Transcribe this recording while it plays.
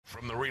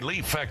From the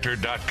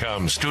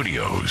ReliefFactor.com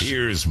studios,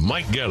 here's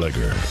Mike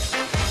Gallagher.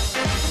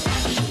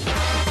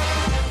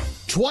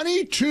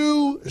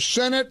 22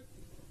 Senate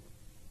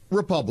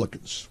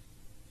Republicans,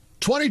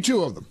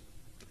 22 of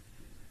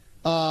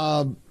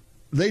them.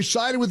 They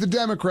sided with the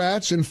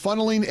Democrats in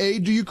funneling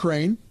aid to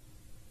Ukraine.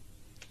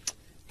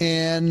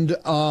 And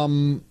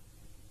I'm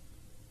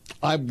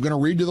going to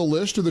read you the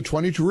list of the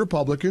 22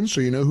 Republicans so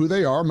you know who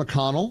they are.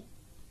 McConnell,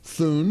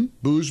 Thune,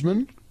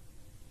 Boozman,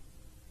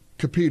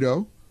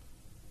 Capito,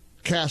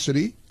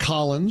 Cassidy,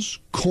 Collins,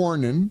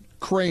 Cornyn,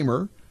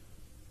 Kramer,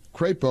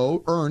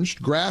 Crapo, Ernst,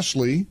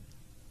 Grassley,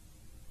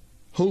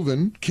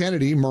 Hoeven,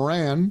 Kennedy,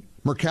 Moran,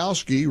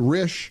 Murkowski,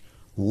 Risch,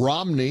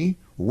 Romney,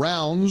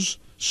 Rounds,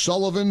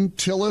 Sullivan,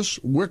 Tillis,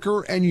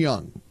 Wicker, and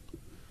Young.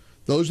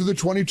 Those are the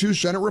 22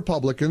 Senate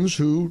Republicans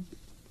who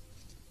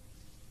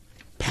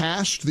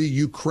passed the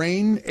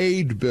Ukraine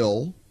aid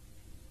bill.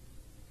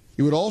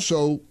 It would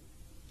also,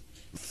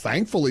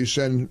 thankfully,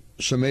 send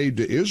some aid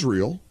to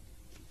Israel.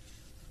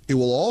 It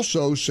will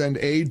also send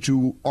aid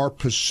to our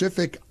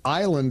Pacific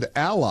Island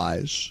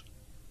allies.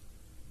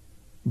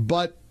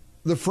 But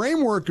the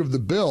framework of the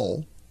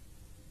bill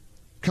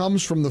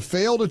comes from the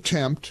failed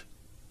attempt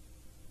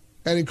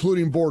at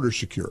including border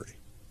security.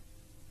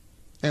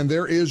 And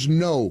there is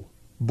no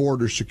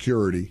border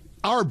security,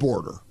 our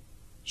border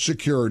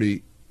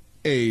security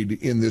aid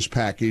in this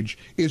package.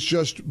 It's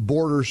just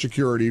border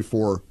security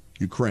for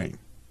Ukraine.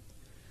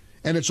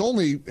 And it's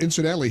only,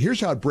 incidentally,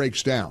 here's how it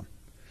breaks down.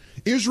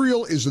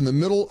 Israel is in the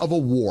middle of a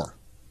war.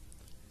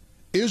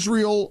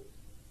 Israel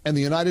and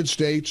the United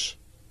States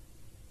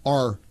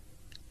are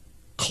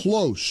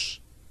close,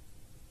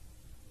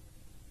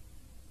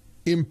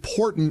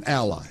 important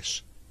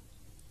allies.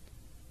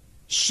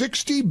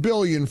 $60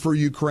 billion for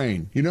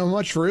Ukraine. You know how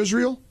much for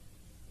Israel?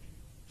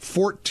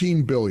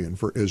 $14 billion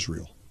for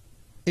Israel,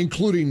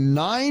 including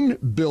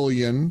 $9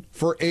 billion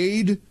for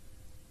aid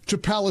to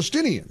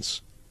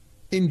Palestinians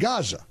in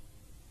Gaza.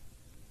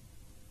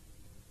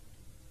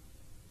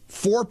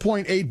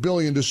 $4.8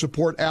 billion to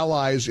support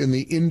allies in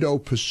the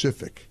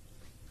Indo-Pacific.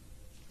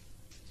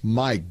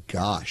 My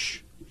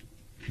gosh.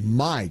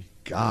 My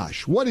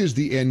gosh. What is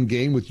the end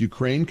game with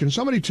Ukraine? Can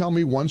somebody tell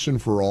me once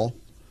and for all?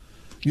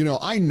 You know,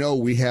 I know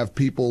we have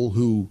people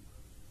who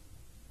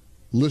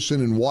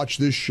listen and watch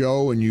this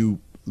show, and you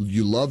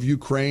love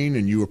Ukraine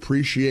and you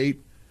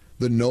appreciate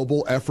the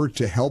noble effort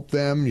to help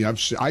them. You know,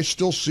 I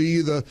still see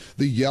the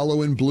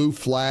yellow and blue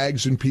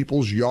flags in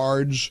people's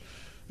yards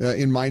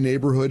in my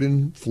neighborhood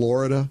in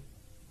Florida.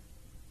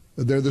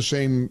 They're the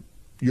same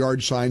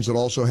yard signs that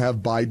also have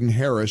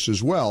Biden-Harris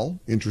as well,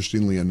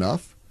 interestingly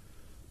enough.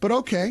 But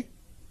okay,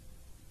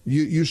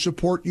 you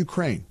support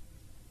Ukraine.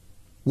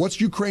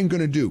 What's Ukraine going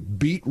to do?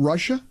 Beat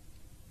Russia?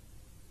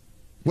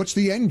 What's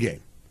the end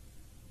game?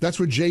 That's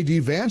what J.D.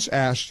 Vance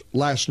asked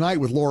last night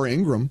with Laura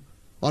Ingraham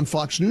on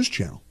Fox News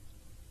Channel.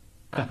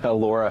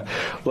 Laura,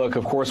 look,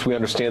 of course, we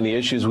understand the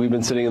issues. We've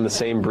been sitting in the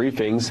same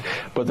briefings,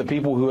 but the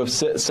people who have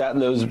sat in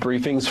those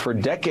briefings for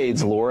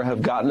decades, Laura,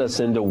 have gotten us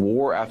into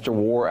war after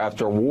war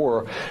after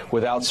war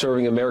without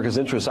serving America's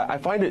interests. I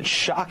find it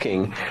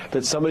shocking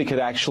that somebody could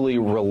actually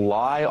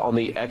rely on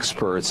the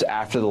experts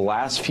after the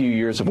last few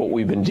years of what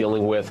we've been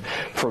dealing with,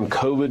 from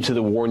COVID to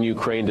the war in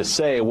Ukraine, to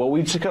say, well,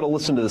 we just got to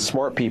listen to the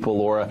smart people,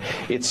 Laura.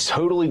 It's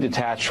totally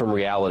detached from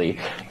reality.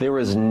 There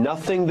is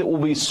nothing that will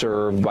be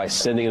served by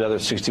sending another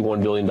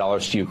 $61 billion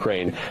to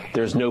Ukraine.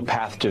 There's no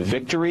path to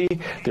victory,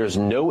 there's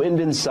no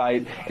end in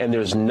sight, and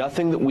there's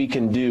nothing that we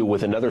can do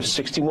with another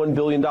 $61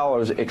 billion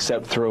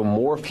except throw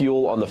more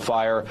fuel on the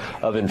fire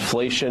of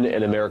inflation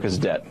and America's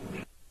debt.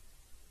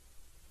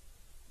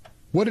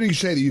 What did he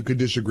say that you could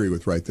disagree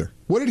with right there?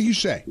 What did he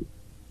say?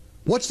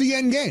 What's the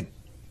end game?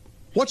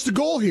 What's the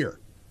goal here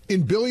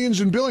in billions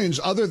and billions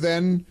other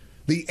than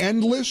the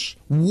endless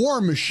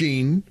war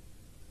machine,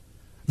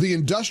 the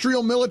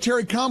industrial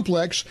military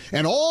complex,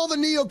 and all the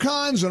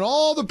neocons and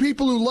all the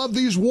people who love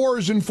these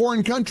wars in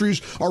foreign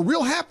countries are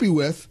real happy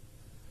with,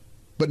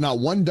 but not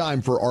one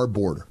dime for our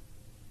border?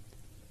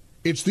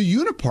 It's the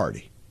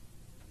uniparty.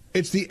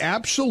 It's the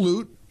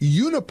absolute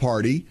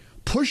uniparty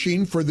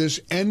pushing for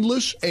this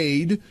endless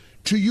aid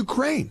to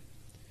Ukraine.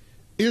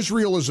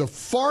 Israel is a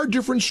far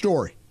different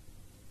story.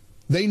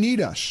 They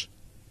need us.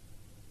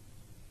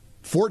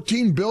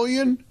 $14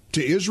 billion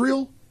to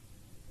Israel?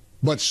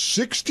 But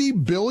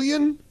 $60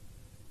 billion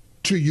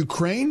to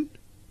Ukraine?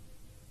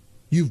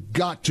 You've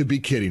got to be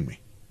kidding me.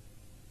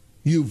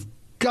 You've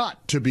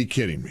got to be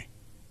kidding me.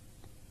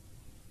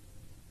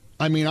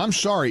 I mean, I'm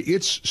sorry,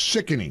 it's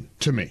sickening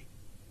to me.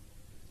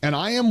 And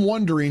I am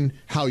wondering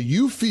how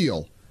you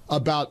feel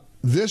about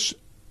this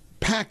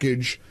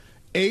package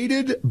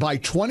aided by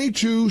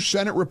 22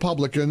 Senate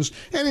Republicans,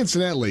 and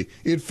incidentally,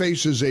 it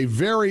faces a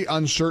very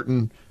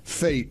uncertain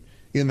fate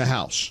in the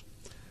House.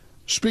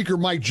 Speaker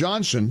Mike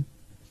Johnson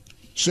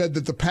said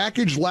that the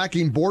package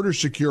lacking border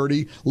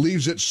security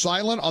leaves it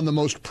silent on the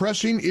most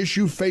pressing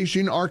issue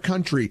facing our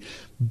country.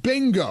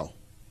 Bingo.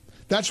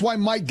 That's why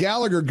Mike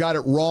Gallagher got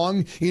it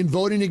wrong in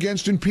voting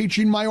against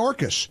impeaching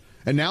Mayorkas.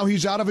 And now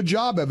he's out of a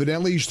job,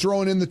 evidently. He's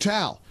throwing in the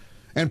towel.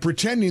 and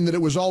pretending that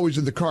it was always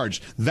in the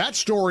cards. That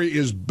story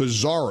is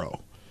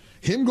bizarro.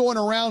 Him going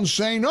around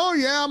saying, oh,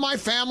 yeah, my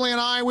family and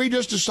I, we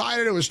just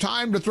decided it was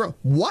time to throw.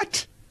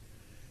 What?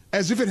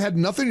 As if it had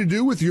nothing to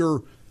do with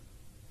your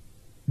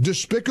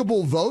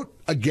despicable vote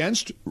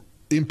against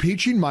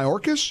impeaching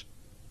Mayorkas?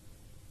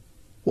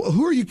 Well,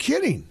 who are you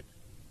kidding?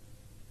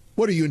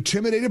 What, are you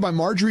intimidated by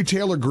Marjorie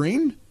Taylor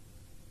Greene,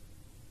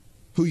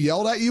 who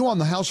yelled at you on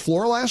the House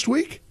floor last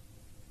week?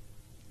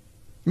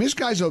 I mean, this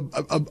guy's a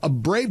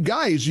brave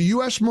guy. He's a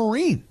U.S.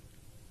 Marine.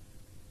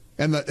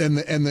 And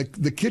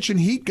the kitchen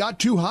heat got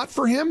too hot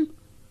for him?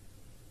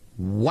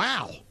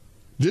 Wow.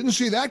 Didn't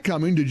see that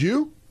coming, did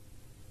you?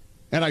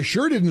 And I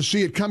sure didn't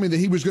see it coming that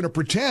he was going to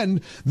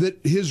pretend that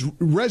his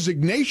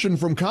resignation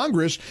from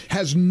Congress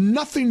has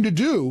nothing to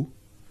do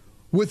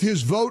with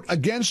his vote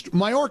against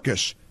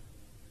Mayorkas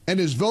and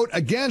his vote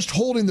against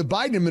holding the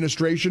Biden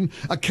administration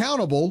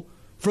accountable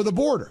for the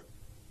border.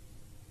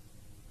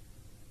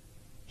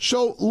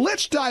 So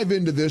let's dive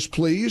into this,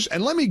 please,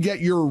 and let me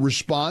get your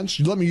response.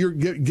 Let me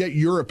get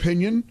your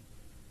opinion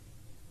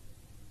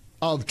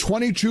of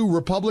 22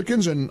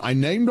 Republicans, and I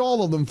named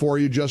all of them for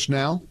you just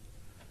now,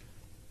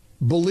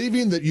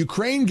 believing that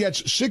Ukraine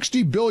gets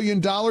 $60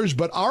 billion,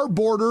 but our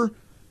border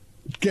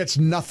gets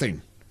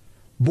nothing.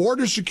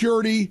 Border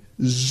security,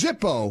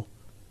 Zippo,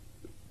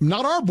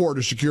 not our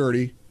border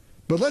security,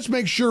 but let's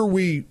make sure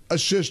we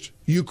assist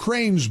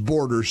Ukraine's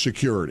border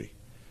security.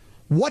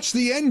 What's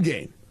the end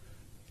game?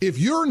 If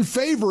you're in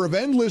favor of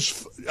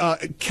endless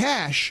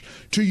cash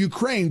to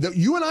Ukraine that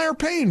you and I are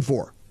paying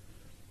for,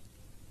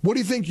 what do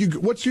you think?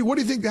 What do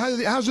you think?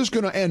 How's this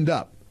going to end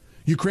up?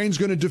 Ukraine's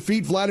going to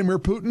defeat Vladimir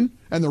Putin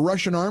and the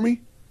Russian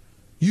army?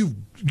 You've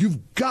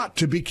got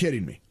to be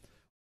kidding me.